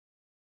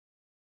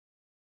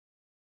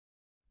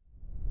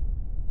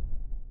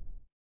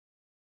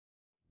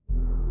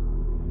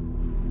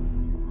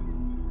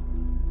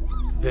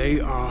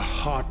They are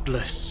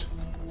heartless.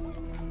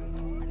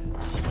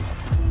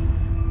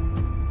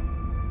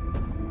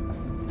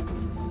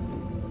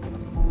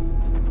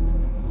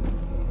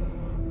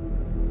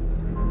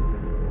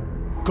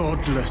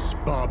 Godless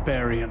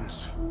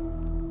barbarians.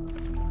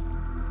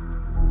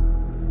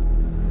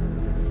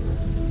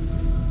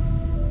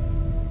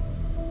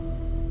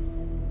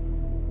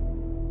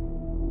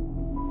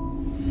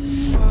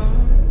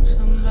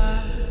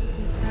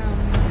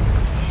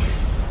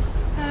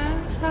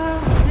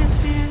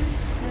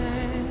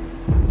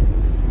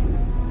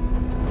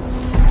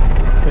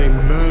 They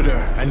murder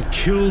and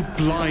kill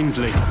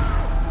blindly.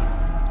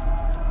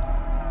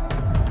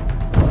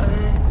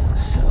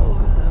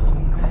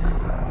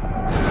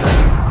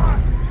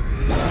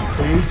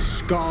 They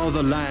scar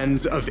the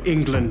lands of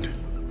England.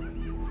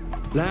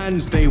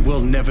 Lands they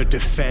will never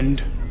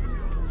defend,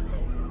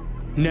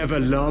 never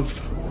love.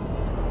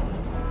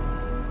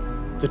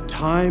 The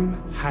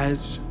time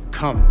has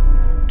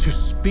come to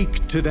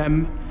speak to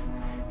them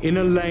in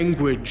a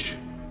language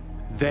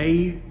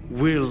they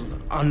will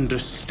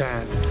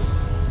understand.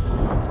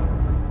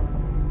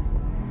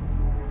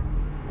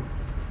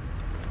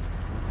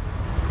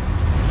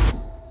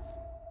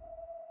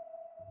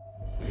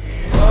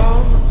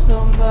 Oh,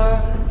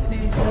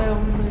 somebody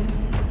tell me.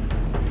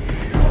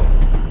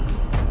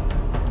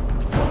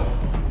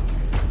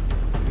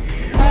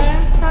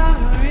 Answer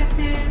if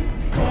you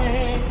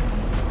can.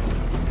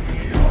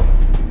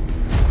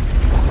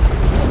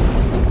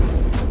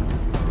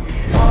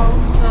 Oh,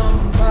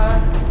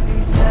 somebody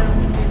tell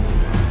me.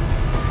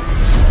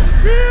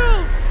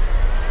 Shield!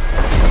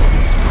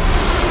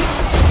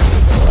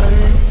 What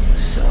is the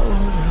soul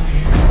of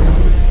man?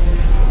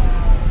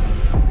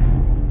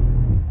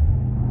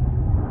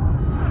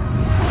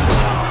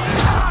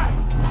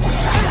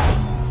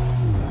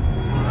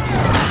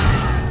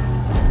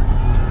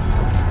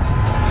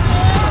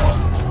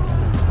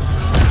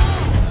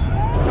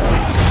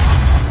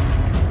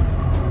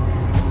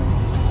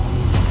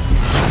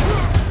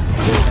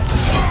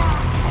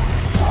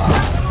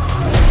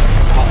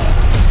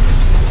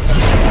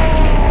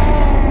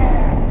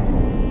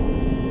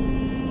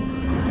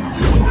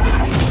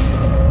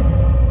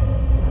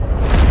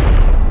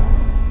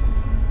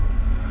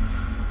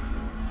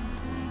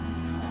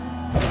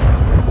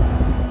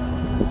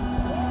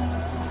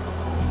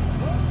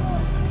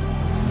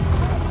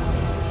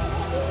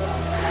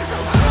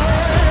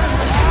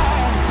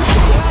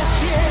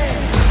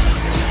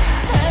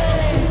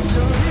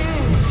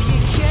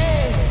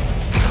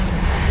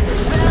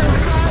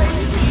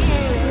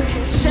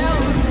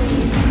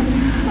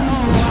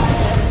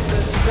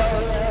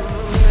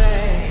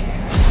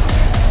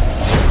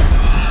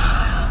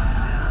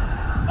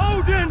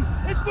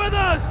 It's with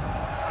us!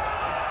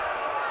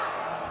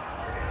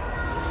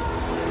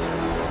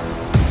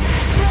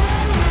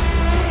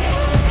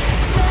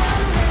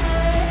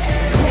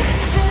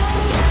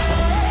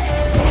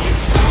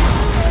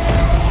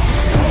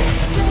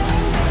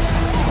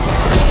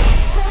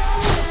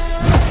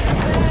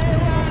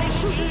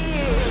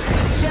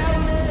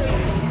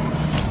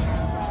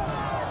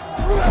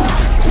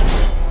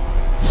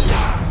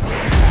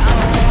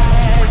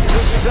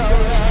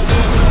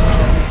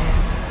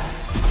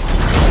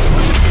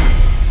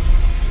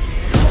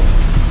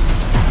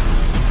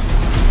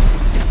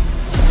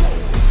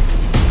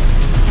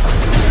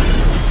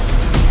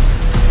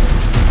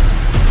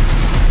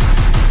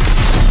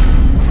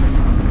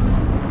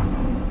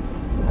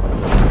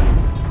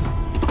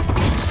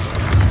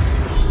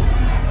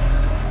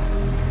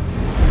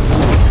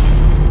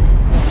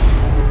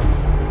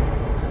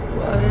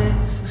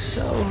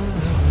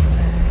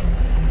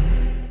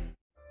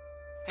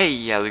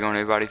 Hey, how's it going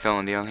everybody,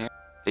 Felon here.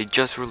 They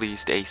just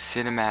released a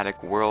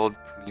cinematic world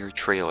premiere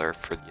trailer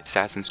for the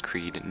Assassin's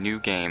Creed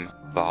new game,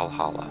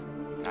 Valhalla.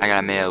 I gotta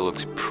admit, it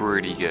looks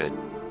pretty good.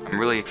 I'm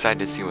really excited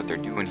to see what they're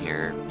doing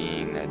here,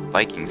 being that it's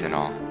Vikings and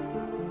all.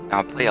 Now,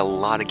 I play a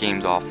lot of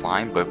games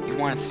offline, but if you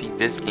want to see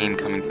this game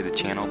coming to the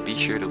channel, be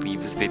sure to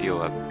leave this video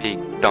a big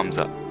thumbs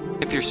up.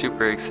 If you're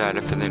super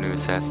excited for the new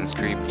Assassin's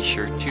Creed, be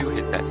sure to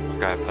hit that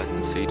subscribe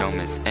button so you don't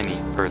miss any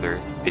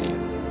further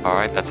videos.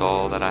 Alright, that's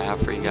all that I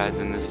have for you guys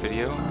in this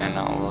video, and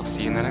I'll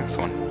see you in the next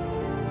one.